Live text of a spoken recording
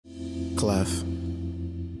CLE'PH.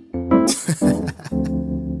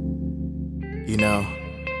 You know,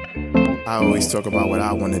 I always talk about what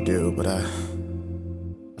I want to do, but I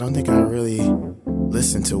don't think I really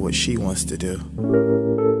listen to what she wants to do.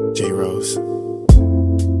 J.ROSE.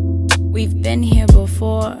 We've been here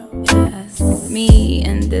before, yes. Me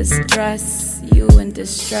in distress, you in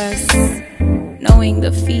distress, knowing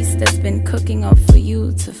the feast that's been cooking up for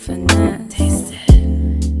you to finesse. Taste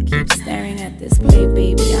it. Keep staring at this plate,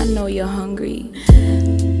 baby. I know you're hungry.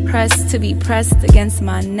 Pressed to be pressed against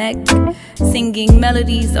my neck, singing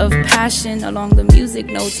melodies of passion along the music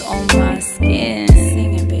notes on my skin.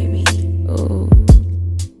 Singing, baby. Ooh.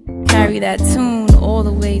 Carry that tune all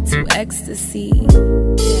the way to ecstasy.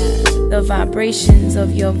 Yeah. The vibrations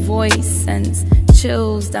of your voice sends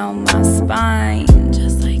chills down my spine.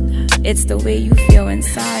 Just like that. It's the way you feel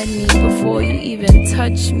inside me before you even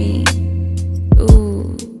touch me.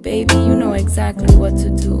 Ooh, baby, you know exactly what to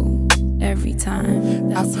do every time.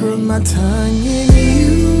 That's I put right. my tongue in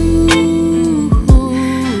you.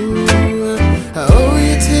 Oh,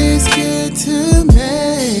 you taste good to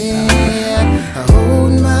me. I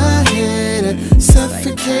hold my head,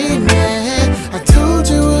 suffocate me. I told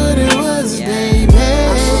you what it was, baby. I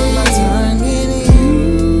put my tongue in you.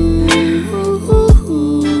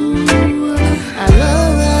 I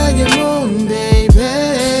love how you moan, baby.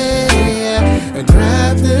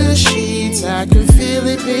 Grab the sheets, I can feel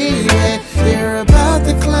it, baby. You're about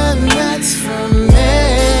to climax for me.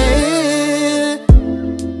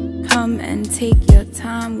 Come and take your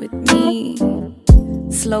time with me.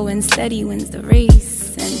 Slow and steady wins the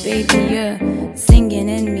race. And baby, you're singing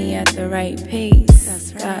in me at the right pace.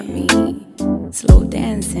 That's right. Got me slow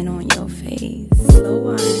dancing on your face. Slow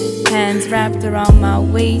wine. Hands wrapped around my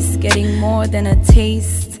waist, getting more than a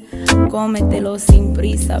taste. Cómetelo sin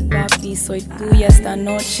prisa, papi. Soy tuya esta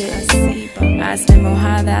noche. Hazme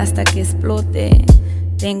mojada hasta que explote.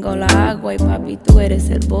 Tengo la agua y papi, tú eres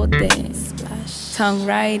el bote. Splash. Tongue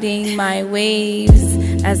riding my waves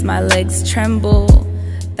as my legs tremble.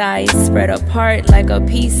 Thighs spread apart like a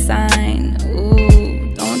peace sign.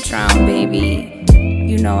 Ooh, don't drown, baby.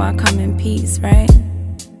 You know I come in peace, right?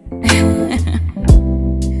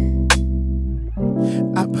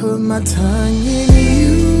 I put my tongue in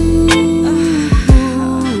you.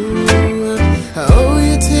 Oh,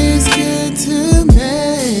 you taste good to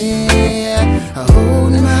me. I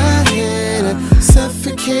hold my head,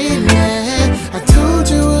 suffocate me. I told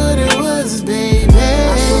you what it was, baby. I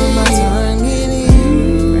put my tongue in you.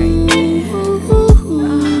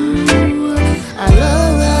 I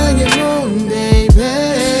love how you moan, baby.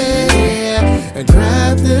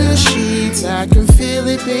 Grab the sheets, I can feel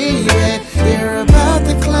it, baby. You're about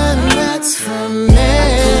to climax for me.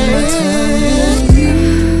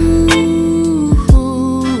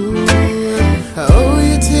 Oh,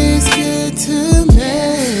 you taste good to me.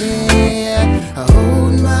 I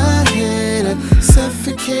hold my head,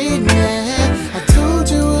 suffocate me.